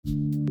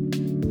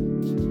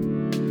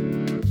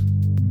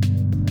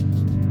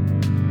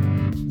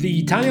The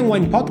Italian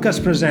Wine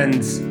Podcast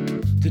presents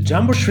The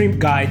Jumbo Shrimp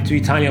Guide to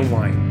Italian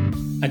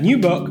Wine, a new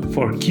book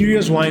for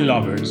curious wine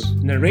lovers,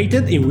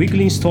 narrated in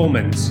weekly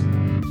installments.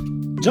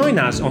 Join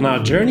us on our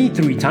journey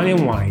through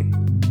Italian wine.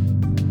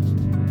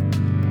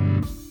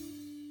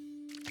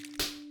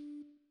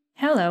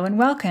 Hello and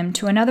welcome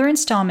to another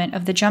installment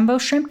of the Jumbo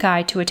Shrimp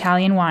Guide to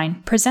Italian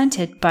Wine,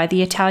 presented by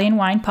the Italian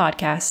Wine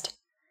Podcast.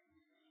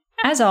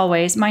 As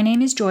always, my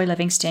name is Joy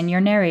Livingston,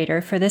 your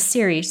narrator for this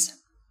series.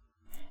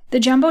 The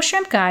Jumbo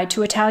Shrimp Guide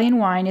to Italian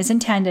Wine is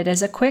intended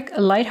as a quick,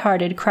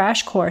 light-hearted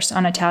crash course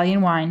on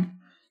Italian wine.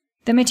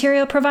 The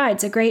material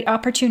provides a great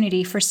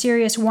opportunity for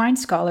serious wine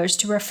scholars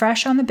to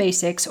refresh on the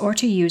basics or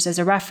to use as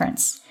a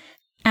reference.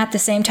 At the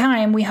same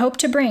time, we hope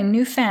to bring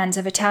new fans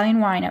of Italian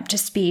wine up to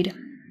speed.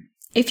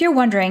 If you're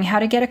wondering how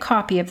to get a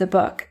copy of the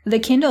book, the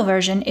Kindle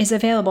version is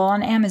available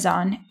on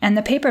Amazon, and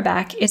the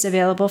paperback is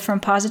available from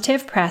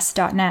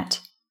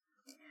positivepress.net.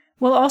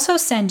 We'll also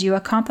send you a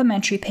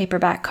complimentary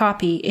paperback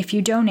copy if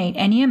you donate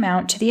any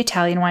amount to the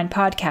Italian Wine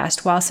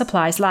Podcast while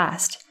supplies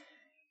last.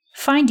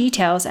 Find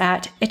details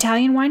at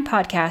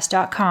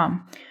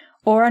italianwinepodcast.com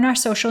or on our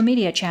social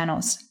media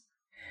channels.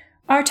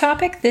 Our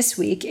topic this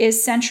week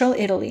is Central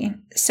Italy,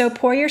 so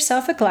pour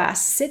yourself a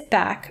glass, sit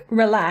back,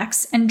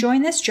 relax, and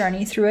join this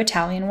journey through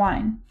Italian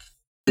wine.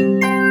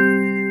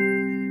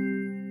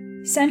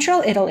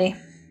 Central Italy.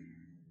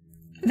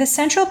 The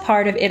central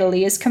part of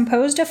Italy is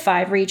composed of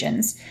 5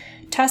 regions: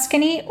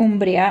 Tuscany,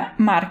 Umbria,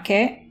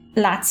 Marche,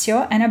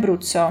 Lazio, and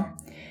Abruzzo.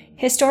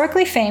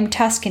 Historically famed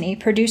Tuscany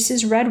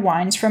produces red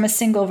wines from a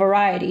single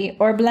variety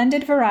or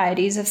blended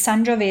varieties of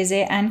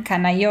Sangiovese and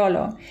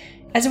Canaiolo,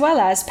 as well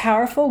as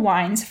powerful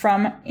wines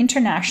from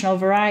international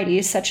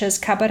varieties such as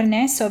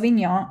Cabernet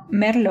Sauvignon,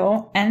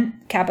 Merlot, and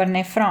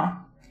Cabernet Franc.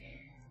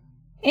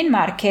 In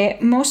Marche,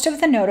 most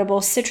of the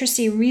notable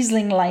citrusy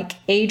Riesling-like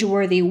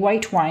age-worthy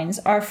white wines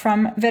are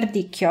from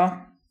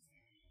Verdicchio.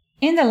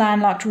 In the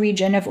landlocked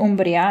region of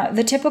Umbria,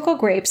 the typical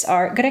grapes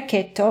are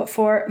Grechetto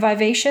for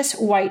vivacious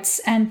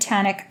whites and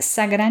tannic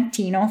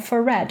Sagrantino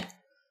for red.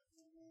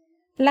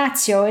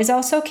 Lazio is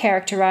also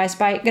characterized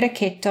by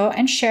Grechetto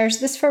and shares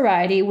this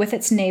variety with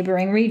its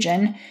neighboring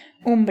region,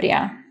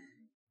 Umbria.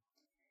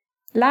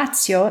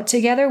 Lazio,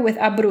 together with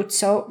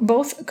Abruzzo,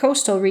 both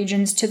coastal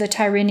regions to the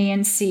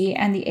Tyrrhenian Sea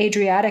and the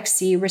Adriatic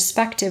Sea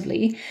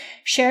respectively,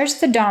 shares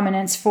the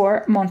dominance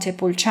for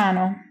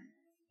Montepulciano.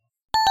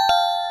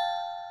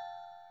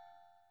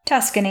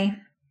 Tuscany.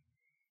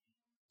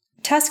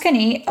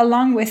 Tuscany,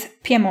 along with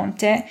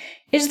Piemonte,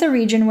 is the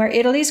region where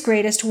Italy's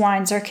greatest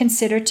wines are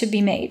considered to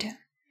be made.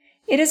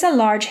 It is a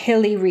large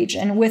hilly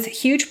region with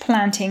huge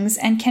plantings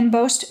and can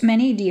boast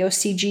many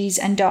DOCGs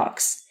and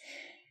docks.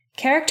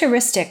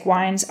 Characteristic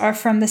wines are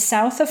from the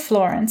south of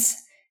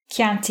Florence,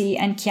 Chianti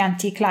and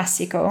Chianti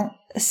Classico,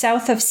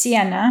 south of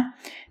Siena,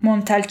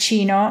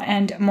 Montalcino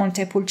and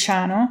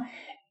Montepulciano,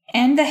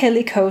 and the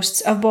hilly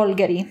coasts of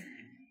Bolgheri.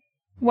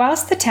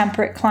 Whilst the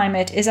temperate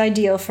climate is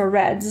ideal for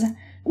reds,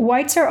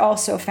 whites are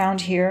also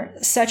found here,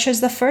 such as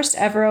the first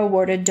ever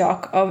awarded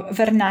DOC of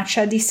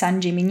Vernaccia di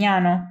San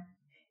Gimignano.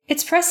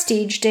 Its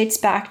prestige dates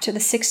back to the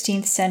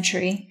 16th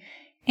century.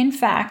 In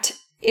fact,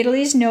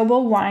 Italy's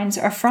noble wines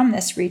are from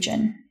this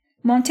region,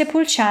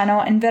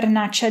 Montepulciano and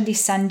Vernaccia di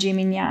San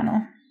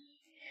Gimignano.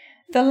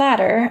 The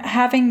latter,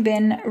 having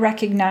been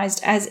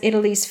recognized as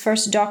Italy's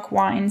first DOC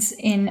wines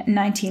in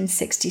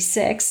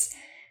 1966,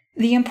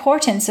 the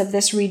importance of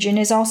this region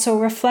is also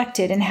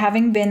reflected in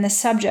having been the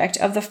subject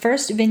of the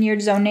first vineyard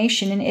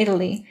zonation in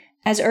Italy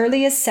as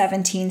early as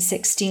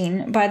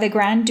 1716 by the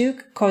Grand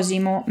Duke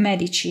Cosimo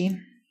Medici.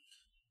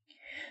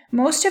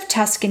 Most of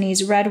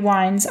Tuscany's red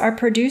wines are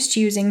produced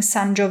using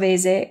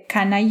Sangiovese,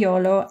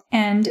 Canaiolo,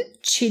 and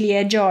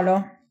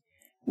Ciliegiolo,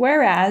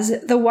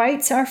 whereas the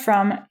whites are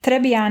from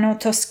Trebbiano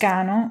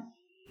Toscano,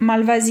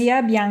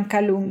 Malvasia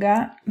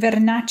Biancalunga,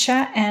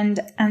 Vernaccia,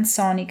 and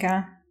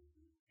Ansonica.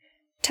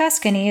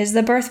 Tuscany is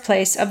the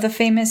birthplace of the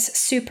famous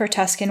Super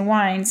Tuscan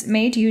wines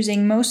made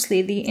using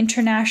mostly the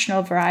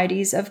international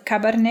varieties of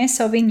Cabernet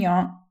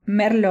Sauvignon,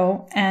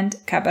 Merlot, and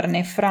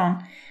Cabernet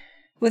Franc,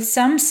 with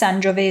some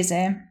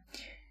Sangiovese.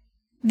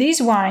 These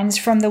wines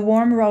from the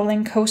warm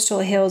rolling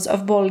coastal hills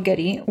of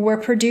Bolgheri were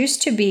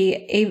produced to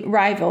be a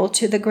rival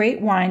to the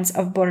great wines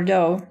of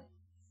Bordeaux.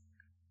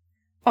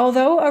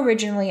 Although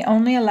originally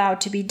only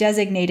allowed to be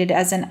designated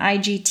as an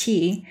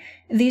IGT,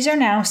 these are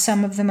now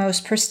some of the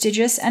most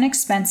prestigious and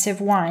expensive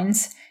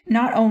wines,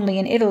 not only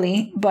in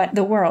Italy, but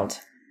the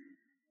world.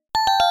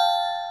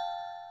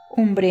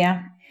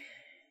 Umbria.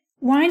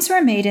 Wines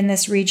were made in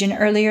this region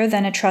earlier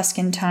than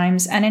Etruscan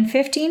times, and in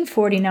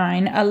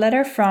 1549 a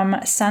letter from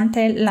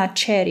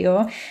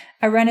Sant'Elacerio,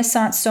 a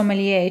Renaissance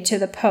sommelier to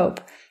the Pope,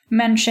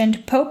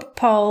 mentioned Pope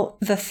Paul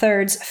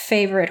III's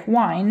favorite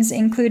wines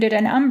included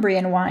an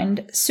Umbrian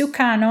wine,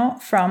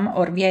 Sucano from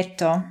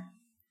Orvieto.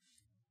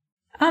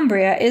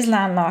 Umbria is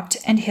landlocked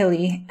and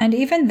hilly, and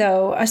even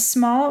though a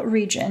small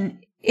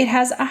region, it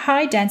has a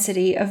high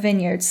density of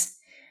vineyards.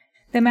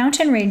 The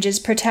mountain ranges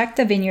protect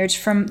the vineyards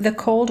from the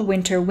cold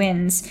winter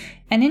winds,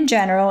 and in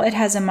general it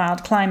has a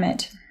mild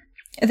climate.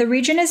 The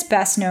region is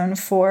best known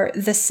for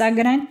the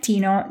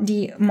Sagrantino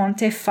di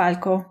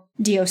Montefalco,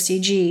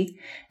 DOCG,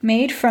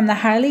 made from the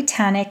highly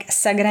tannic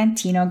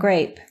Sagrantino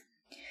grape.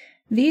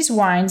 These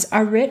wines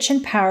are rich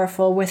and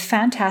powerful with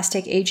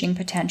fantastic aging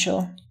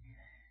potential.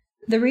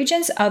 The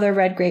region's other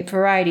red grape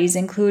varieties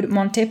include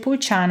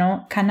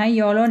Montepulciano,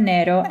 Canaiolo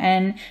Nero,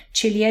 and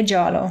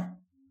Ciliegiolo.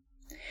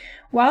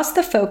 Whilst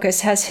the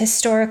focus has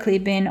historically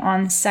been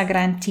on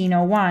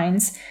Sagrantino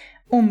wines,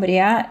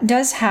 Umbria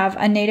does have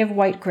a native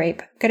white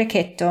grape,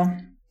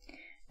 Grechetto.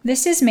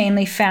 This is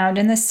mainly found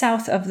in the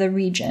south of the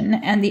region,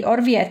 and the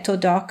Orvieto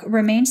DOC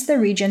remains the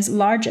region's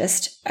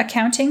largest,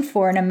 accounting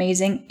for an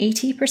amazing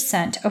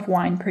 80% of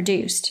wine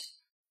produced.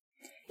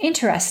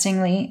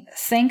 Interestingly,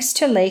 thanks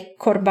to Lake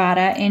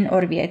Corbara in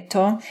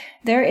Orvieto,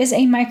 there is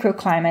a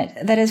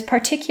microclimate that is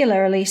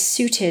particularly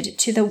suited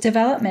to the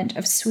development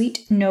of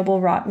sweet, noble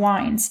rot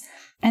wines,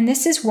 and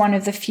this is one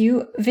of the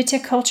few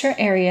viticulture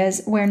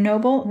areas where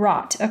noble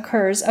rot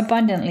occurs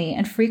abundantly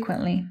and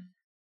frequently.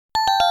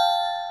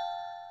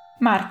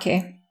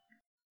 Marche.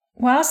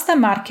 Whilst the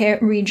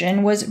Marche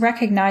region was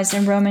recognized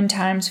in Roman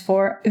times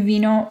for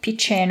Vino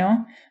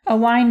Piceno, a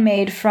wine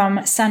made from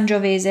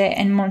Sangiovese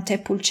and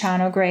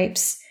Montepulciano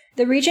grapes,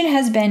 the region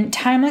has been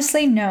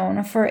timelessly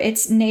known for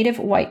its native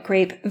white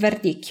grape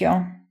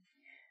Verdicchio.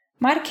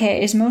 Marche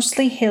is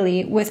mostly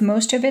hilly, with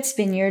most of its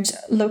vineyards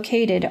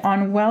located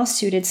on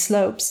well-suited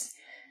slopes.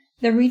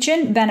 The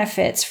region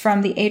benefits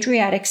from the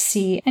Adriatic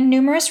Sea and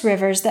numerous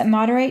rivers that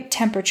moderate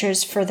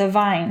temperatures for the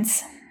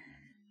vines.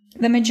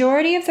 The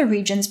majority of the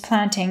region's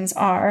plantings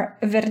are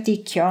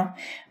Verdicchio,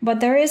 but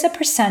there is a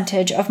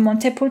percentage of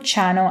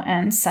Montepulciano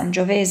and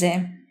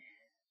Sangiovese.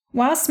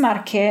 Whilst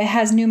Marche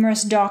has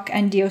numerous DOC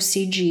and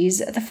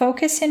DOCGs, the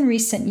focus in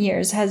recent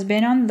years has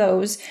been on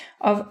those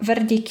of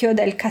Verdicchio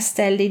del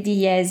Castelli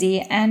di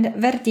Jesi and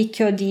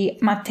Verdicchio di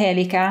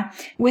Matelica,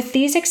 with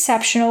these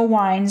exceptional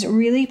wines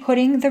really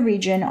putting the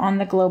region on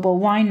the global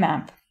wine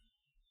map.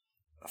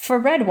 For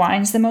red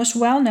wines, the most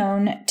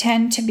well-known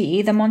tend to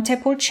be the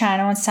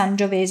Montepulciano and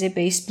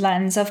Sangiovese-based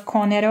blends of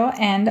Conero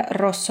and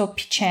Rosso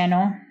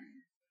Piceno.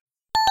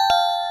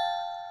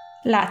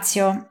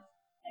 Lazio.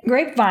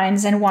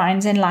 Grapevines and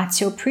wines in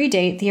Lazio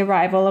predate the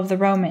arrival of the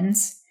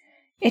Romans.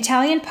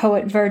 Italian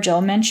poet Virgil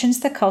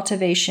mentions the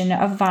cultivation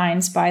of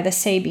vines by the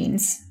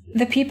Sabines,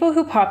 the people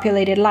who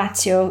populated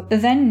Lazio,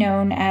 then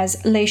known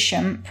as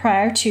Latium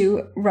prior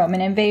to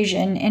Roman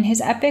invasion, in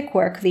his epic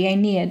work the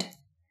Aeneid.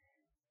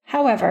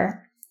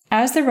 However,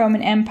 as the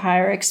Roman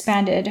Empire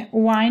expanded,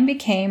 wine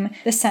became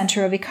the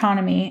center of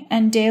economy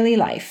and daily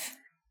life.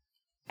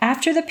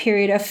 After the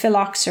period of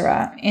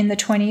phylloxera in the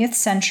 20th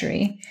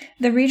century,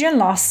 the region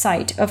lost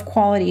sight of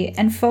quality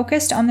and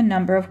focused on the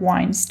number of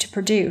wines to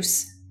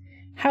produce.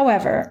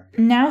 However,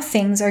 now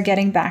things are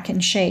getting back in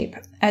shape,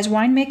 as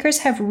winemakers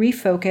have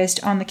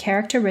refocused on the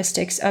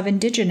characteristics of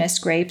indigenous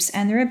grapes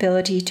and their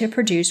ability to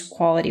produce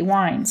quality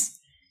wines.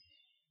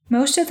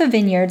 Most of the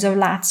vineyards of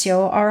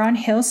Lazio are on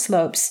hill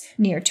slopes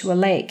near to a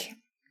lake.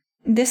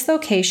 This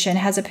location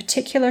has a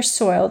particular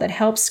soil that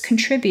helps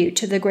contribute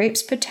to the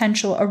grape's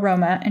potential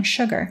aroma and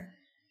sugar.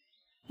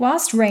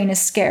 Whilst rain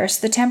is scarce,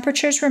 the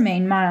temperatures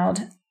remain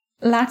mild.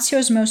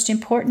 Lazio's most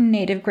important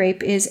native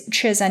grape is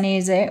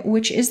Cesanese,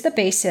 which is the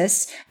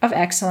basis of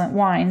excellent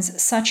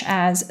wines, such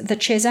as the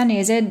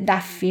Cesanese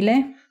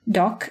d'Affile,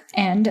 DOC,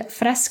 and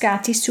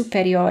Frascati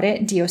Superiore,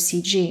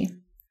 DOCG.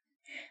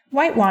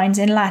 White wines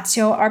in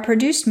Lazio are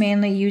produced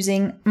mainly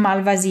using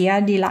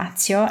Malvasia di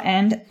Lazio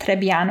and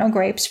Trebbiano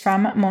grapes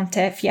from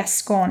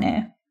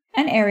Montefiascone,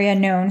 an area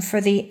known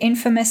for the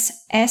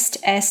infamous Est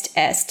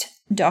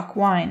DOC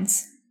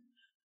wines.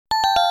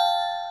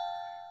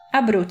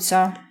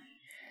 Abruzzo.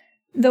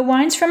 The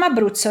wines from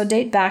Abruzzo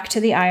date back to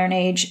the Iron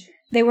Age.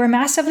 They were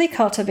massively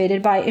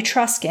cultivated by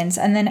Etruscans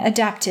and then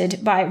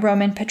adapted by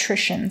Roman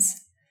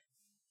patricians.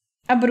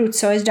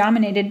 Abruzzo is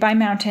dominated by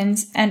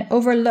mountains and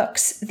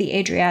overlooks the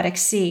Adriatic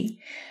Sea,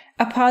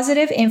 a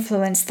positive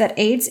influence that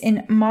aids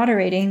in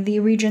moderating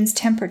the region's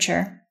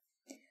temperature.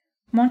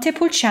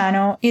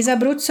 Montepulciano is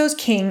Abruzzo's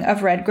king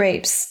of red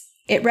grapes.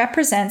 It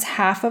represents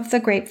half of the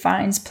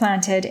grapevines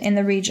planted in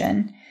the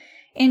region.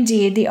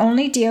 Indeed, the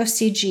only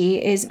DOCG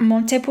is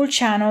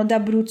Montepulciano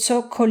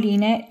d'Abruzzo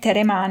Colline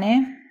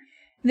Teremane.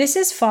 This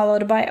is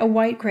followed by a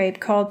white grape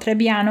called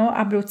Trebbiano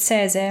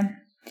Abruzzese.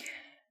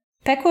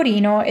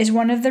 Pecorino is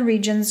one of the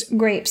region's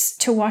grapes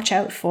to watch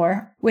out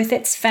for, with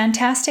its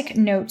fantastic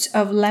notes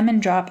of lemon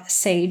drop,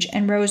 sage,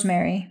 and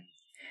rosemary.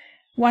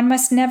 One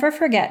must never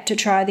forget to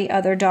try the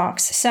other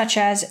DOCs, such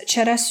as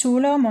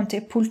Cerasulo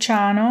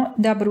Montepulciano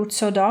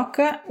d'Abruzzo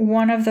DOC,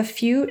 one of the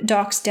few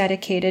DOCs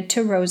dedicated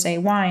to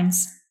rosé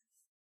wines.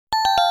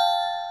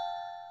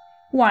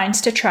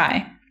 Wines to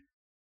try.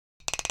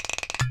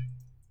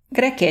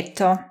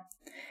 Grechetto.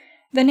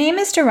 The name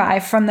is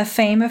derived from the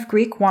fame of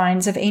Greek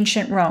wines of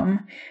ancient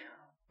Rome.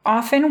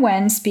 Often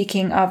when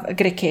speaking of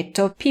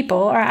Grechetto,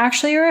 people are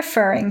actually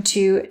referring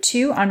to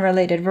two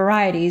unrelated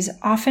varieties,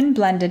 often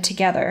blended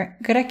together,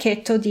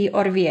 Grechetto di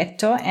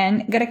Orvieto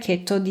and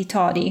Grechetto di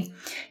Todi,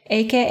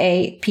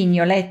 aka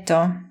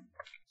Pignoletto.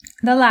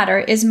 The latter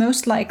is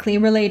most likely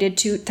related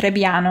to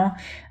Trebbiano,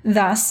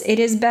 thus it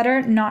is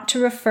better not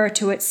to refer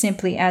to it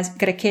simply as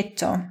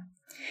Grechetto.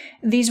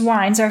 These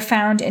wines are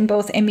found in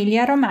both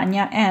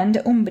Emilia-Romagna and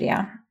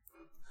Umbria.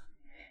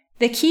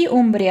 The key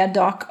Umbria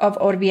DOC of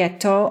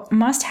Orvieto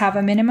must have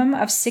a minimum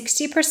of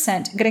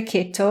 60%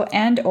 Grechetto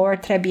and or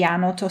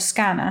Trebbiano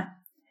Toscana.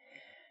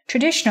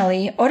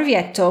 Traditionally,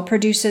 Orvieto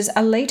produces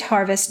a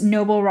late-harvest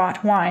noble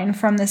rot wine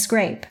from this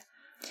grape.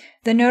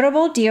 The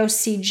notable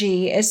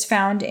DOCG is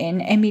found in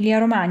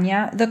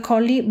Emilia-Romagna, the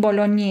Colli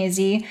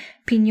Bolognesi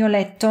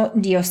Pignoletto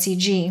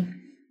DOCG.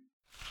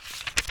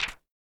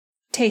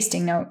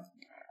 Tasting note.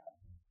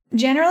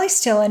 Generally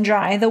still and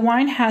dry, the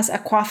wine has a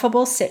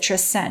quaffable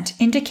citrus scent,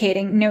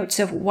 indicating notes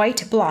of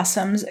white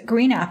blossoms,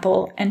 green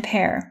apple, and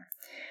pear.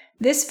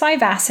 This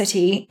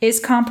vivacity is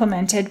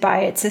complemented by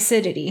its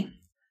acidity.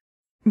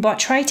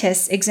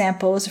 Botrytis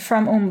examples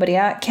from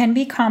Umbria can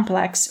be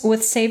complex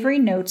with savory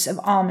notes of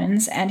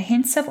almonds and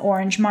hints of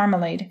orange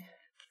marmalade.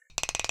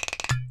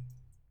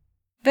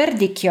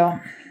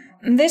 Verdicchio.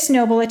 This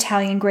noble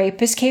Italian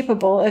grape is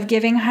capable of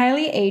giving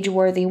highly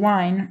age-worthy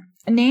wine.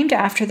 Named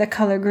after the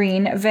color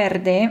green,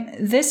 verde,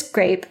 this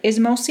grape is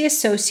mostly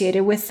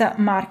associated with the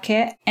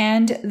Marche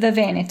and the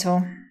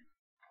Veneto.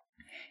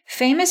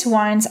 Famous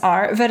wines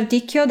are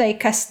Verdicchio dei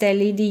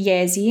Castelli di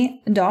Jesi,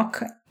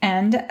 DOC,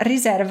 and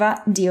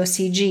Riserva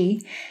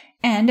DOCG,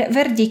 and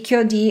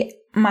Verdicchio di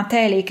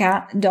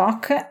Matelica,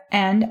 DOC,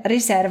 and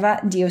Riserva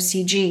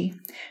DOCG,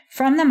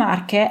 from the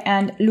Marche,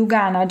 and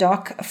Lugana,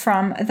 DOC,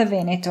 from the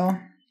Veneto.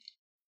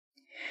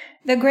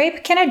 The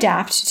grape can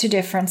adapt to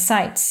different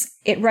sites.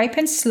 It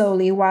ripens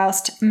slowly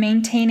whilst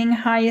maintaining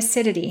high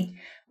acidity,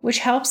 which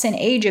helps in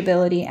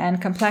ageability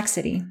and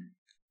complexity.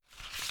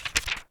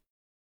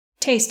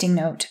 Tasting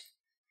note.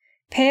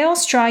 Pale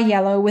straw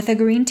yellow with a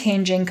green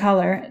tinging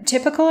color.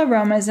 Typical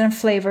aromas and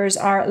flavors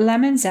are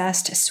lemon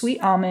zest,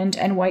 sweet almond,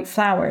 and white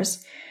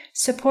flowers,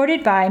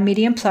 supported by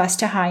medium plus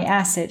to high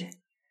acid.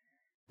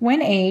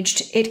 When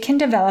aged, it can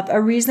develop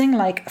a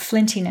Riesling-like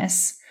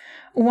flintiness,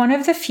 one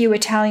of the few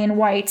Italian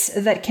whites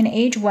that can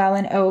age well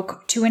in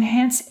oak to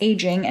enhance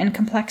aging and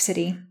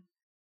complexity.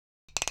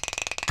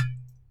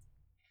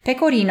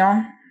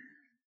 Pecorino.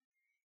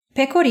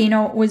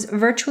 Pecorino was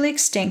virtually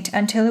extinct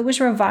until it was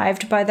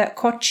revived by the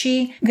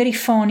Cocci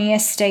Grifoni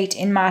estate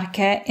in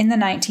Marche in the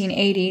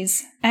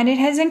 1980s, and it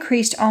has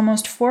increased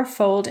almost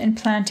fourfold in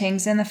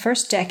plantings in the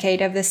first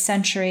decade of this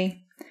century.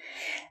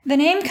 The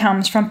name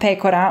comes from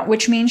pecora,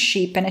 which means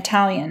sheep in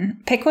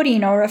Italian.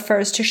 Pecorino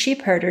refers to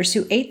sheep herders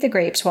who ate the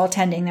grapes while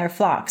tending their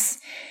flocks.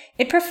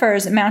 It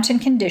prefers mountain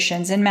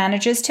conditions and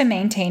manages to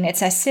maintain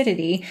its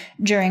acidity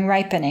during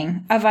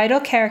ripening, a vital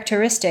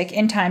characteristic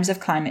in times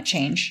of climate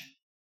change.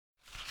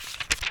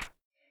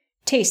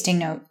 Tasting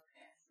note.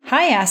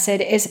 High acid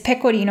is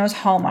Pecorino's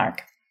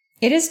hallmark.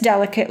 It is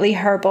delicately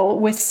herbal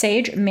with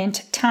sage,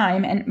 mint,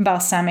 thyme, and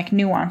balsamic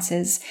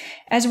nuances,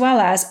 as well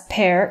as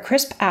pear,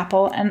 crisp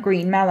apple, and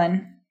green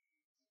melon.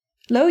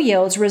 Low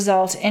yields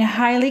result in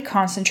highly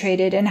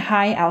concentrated and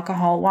high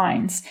alcohol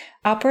wines,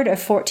 upward of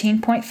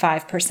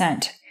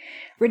 14.5%.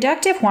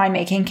 Reductive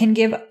winemaking can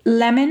give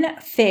lemon,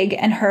 fig,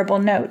 and herbal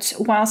notes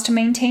whilst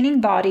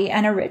maintaining body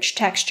and a rich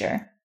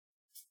texture.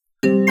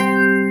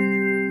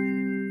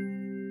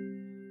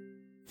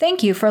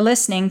 Thank you for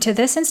listening to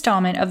this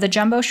installment of the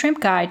Jumbo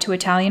Shrimp Guide to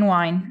Italian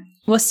Wine.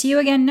 We'll see you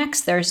again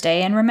next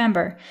Thursday, and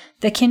remember,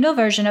 the Kindle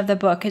version of the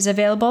book is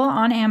available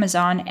on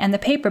Amazon and the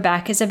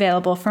paperback is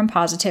available from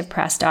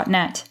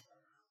positivepress.net.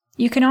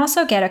 You can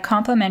also get a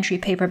complimentary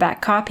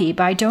paperback copy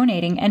by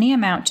donating any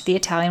amount to the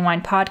Italian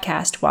Wine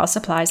Podcast while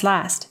supplies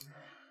last.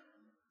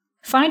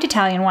 Find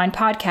Italian Wine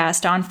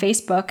Podcast on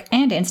Facebook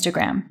and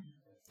Instagram.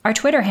 Our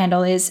Twitter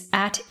handle is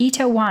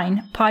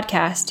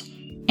 @ItaWinePodcast,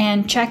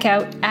 and check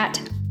out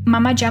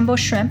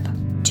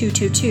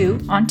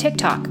 @MamaJumboShrimp222 on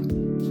TikTok.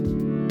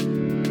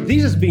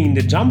 This has been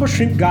the Jumbo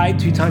Shrimp Guide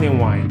to Italian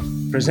Wine,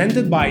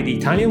 presented by the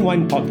Italian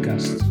Wine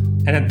Podcast,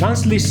 an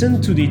advanced listen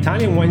to the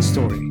Italian wine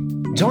story.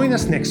 Join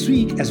us next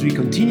week as we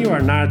continue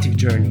our narrative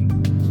journey.